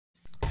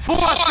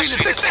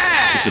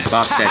It's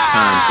about that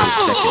time for the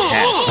second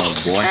half,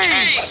 homeboy.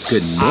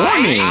 Good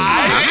morning.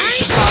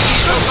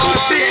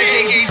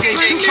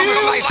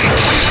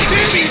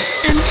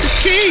 And it's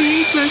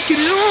King. Let's get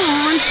it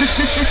on.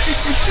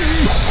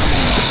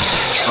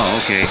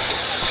 Oh, okay.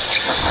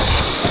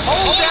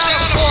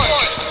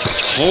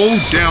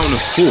 Hold down the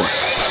fort.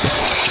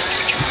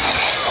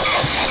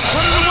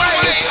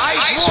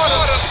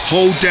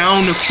 Hold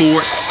down the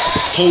fort.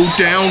 Hold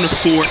down the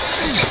fort.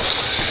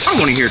 I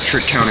want to hear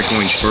trick counter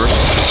going first.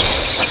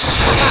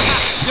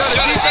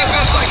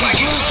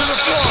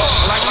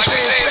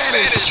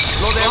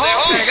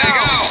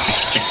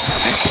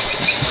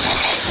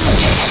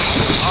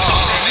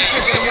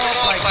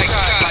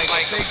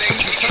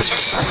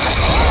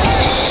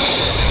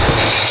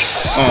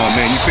 Oh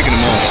man, you picking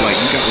them off like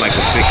you got like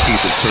a big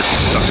piece of turkey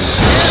stuck in the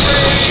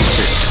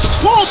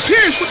Paul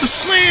Pierce with the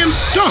slam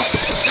dunk.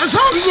 That's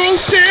how he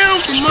wrote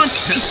down from my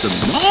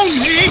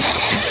testimony.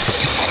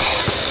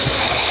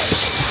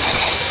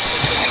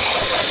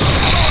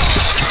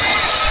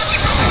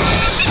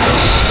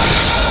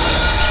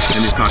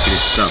 In his pocket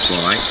is stuff,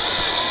 alright?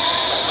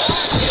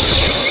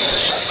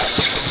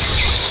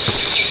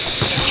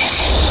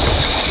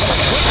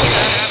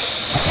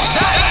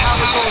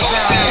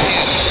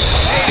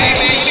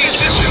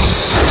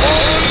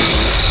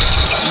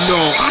 No,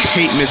 I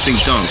hate missing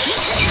dunks.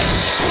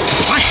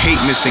 I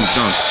hate missing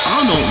dunks.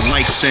 I don't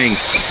like saying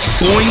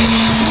boing.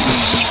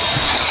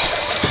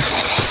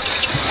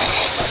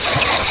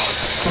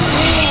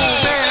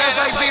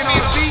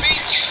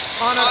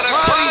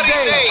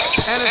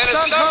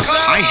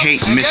 I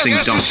hate missing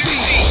dunks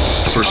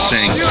for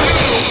saying.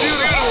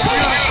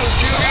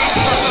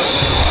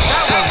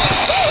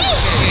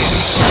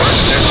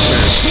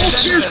 Paul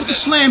Pierce with the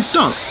slam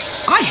dunk.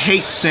 I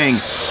hate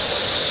saying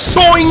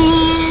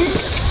boing.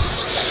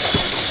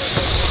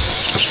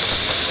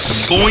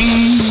 Boing.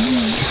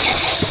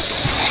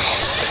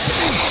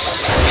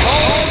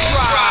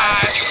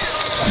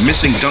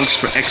 Missing dunks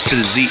for X to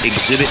the Z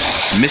exhibit.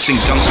 Missing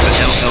dunks for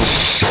LL.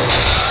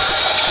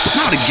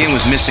 Not again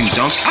with missing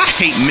dunks. I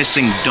hate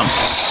missing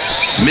dunks.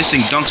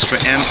 Missing dunks for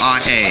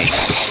MIA.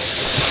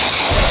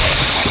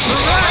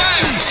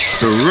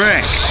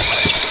 Correct.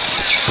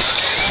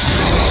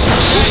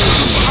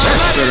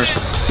 That's better.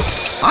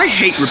 I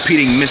hate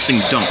repeating missing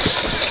dunks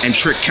and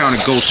trick counter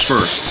goes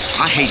first.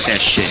 I hate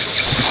that shit.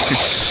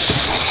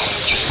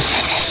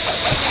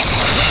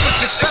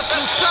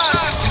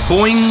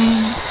 Boing.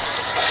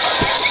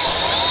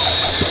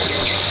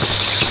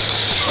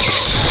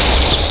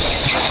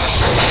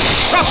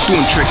 Stop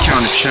doing trick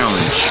counter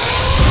challenge.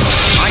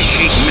 I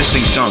hate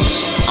missing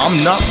dunks.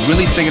 I'm not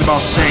really thinking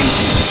about saying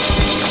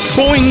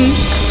boing.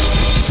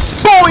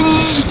 Boing.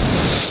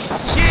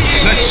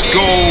 Let's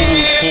go,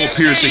 Paul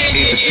Pierce,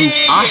 aka the truth.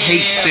 I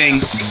hate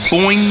saying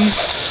boing.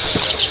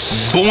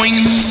 Boing.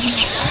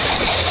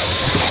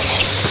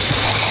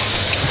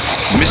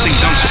 Missing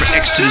dunks for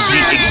X to the Z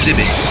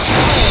exhibit.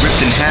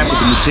 Ripped in half with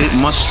a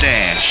lieutenant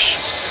mustache.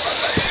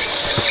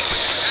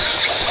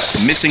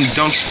 Missing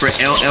dunks for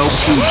LL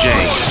Cool J.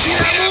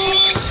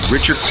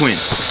 Richard Quinn.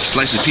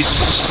 Slices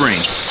pieces of spring.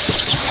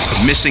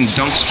 Missing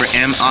dunks for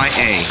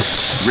MIA.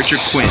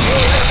 Richard Quinn.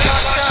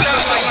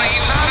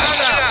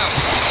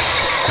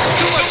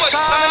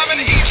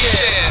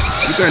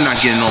 You better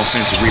not get an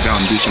offensive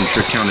rebound and do some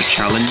trick counter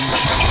challenge.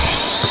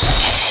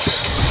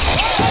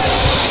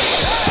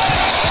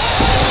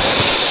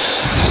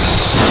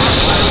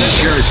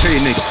 Gary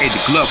Paynick ate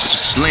the glove with a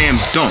slam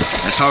dunk.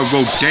 That's how it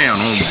wrote down,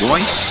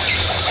 homeboy.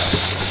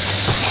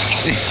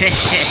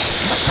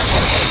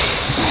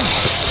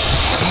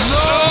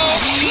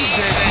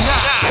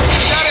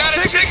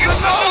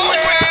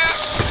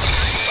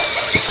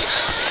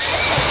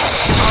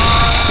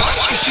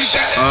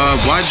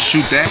 Why'd you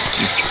shoot that?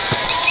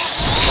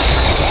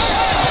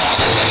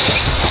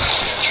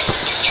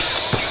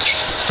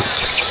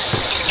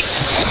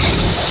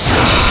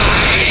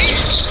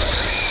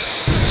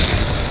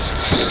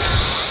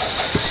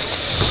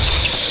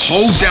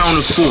 Hold down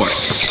the fort.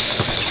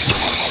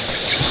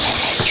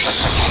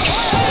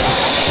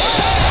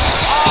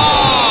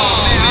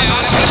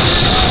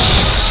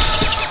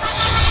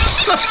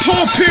 That's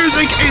Paul Pierce,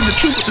 aka the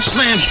truth with the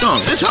slam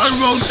dunk. That's how it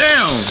wrote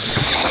down.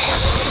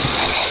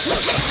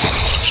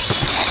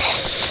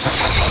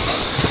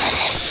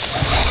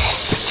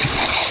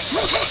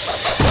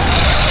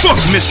 Fuck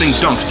missing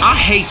dunks. I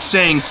hate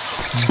saying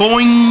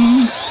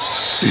boing.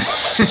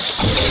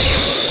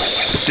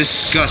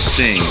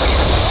 Disgusting.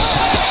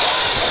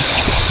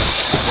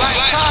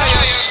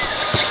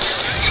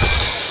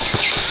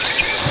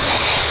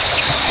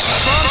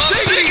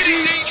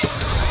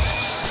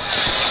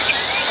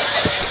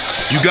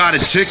 You got a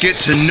ticket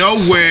to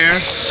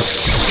nowhere.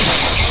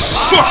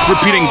 Fuck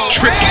repeating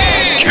trick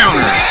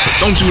counter.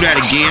 Don't do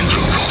that again.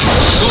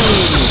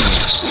 Boom.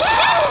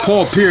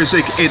 Paul Pierce,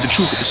 aka the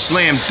truth with the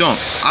slam dunk.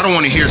 I don't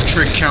want to hear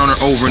trick counter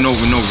over and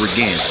over and over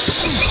again.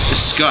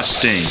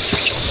 Disgusting.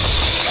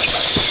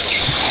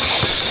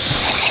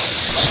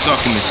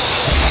 Stuck in the.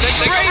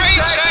 Take a rain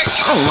check.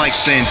 I don't like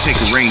saying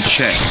take a rain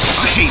check.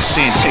 I hate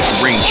saying take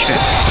a rain check.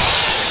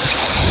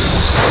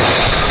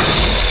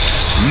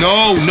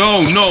 No,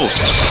 no, no.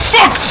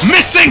 Fuck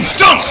missing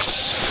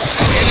dunks!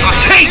 I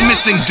hate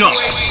missing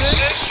dunks.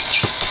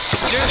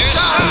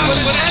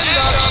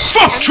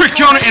 Fuck trick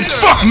counter and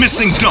fuck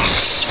missing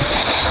dunks.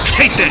 I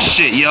hate that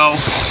shit, yo.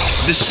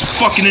 This is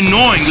fucking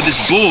annoying with this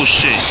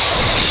bullshit.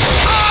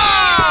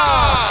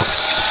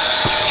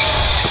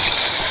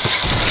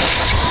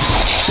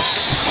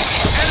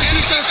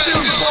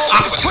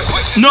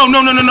 No,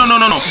 no, no, no, no, no,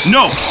 no, no.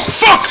 No.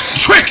 Fuck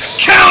trick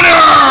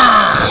counter!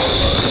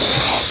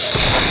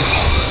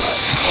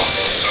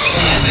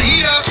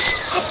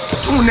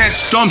 Doing that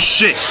dumb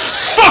shit.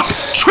 Fuck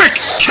trick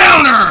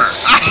counter!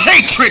 I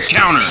hate trick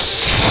counter.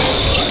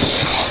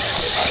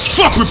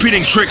 Fuck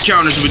repeating trick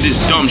counters with this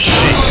dumb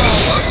shit.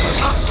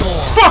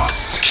 Fuck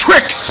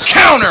trick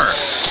counter!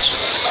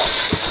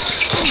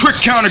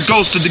 Trick counter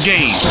goes to the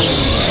game.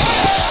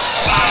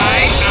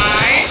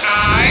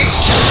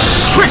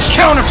 Trick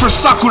counter for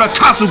Sakura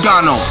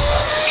Kazugano.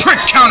 Trick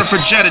counter for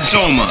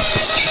Jedidoma.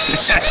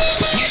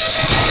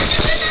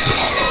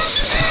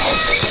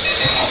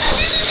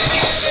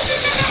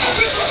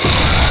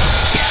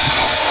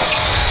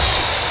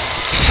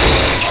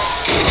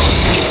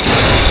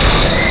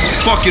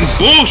 Fucking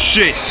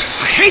bullshit.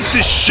 I hate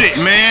this shit,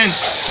 man.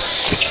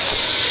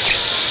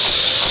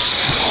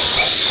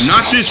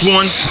 Not this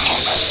one.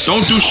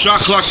 Don't do shot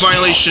clock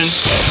violation.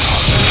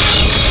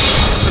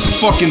 That's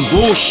fucking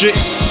bullshit.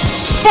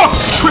 Fuck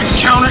trick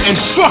counter and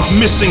fuck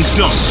missing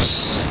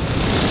dunks.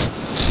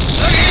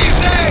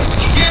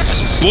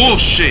 That's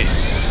bullshit.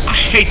 I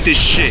hate this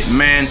shit,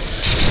 man.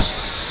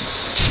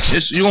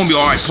 You're gonna be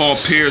alright, Paul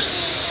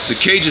Pierce. The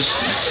cage is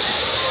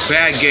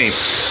bad game.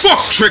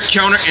 Fuck trick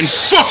counter and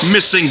fuck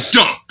missing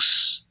dunks.